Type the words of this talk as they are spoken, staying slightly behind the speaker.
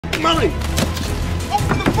get money!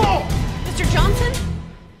 Open the phone! Mr. Johnson?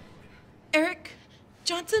 Eric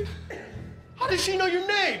Johnson? How does she know your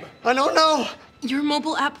name? I don't know. Your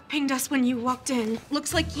mobile app pinged us when you walked in.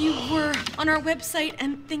 Looks like you were on our website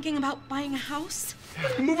and thinking about buying a house.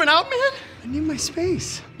 You moving out, man? I need my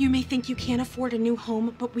space. You may think you can't afford a new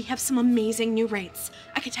home, but we have some amazing new rates.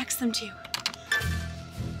 I could text them to you.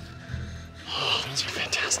 Oh, those are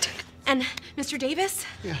fantastic. And Mr. Davis?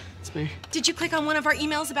 Yeah, it's me. Did you click on one of our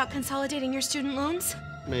emails about consolidating your student loans?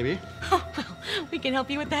 Maybe. Oh, well, we can help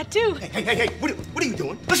you with that too. Hey, what are you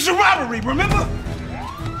doing? This is a robbery, remember?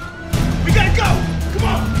 We gotta go! Come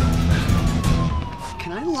on!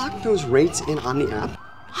 Can I lock those rates in on the app?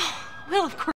 Well, of course.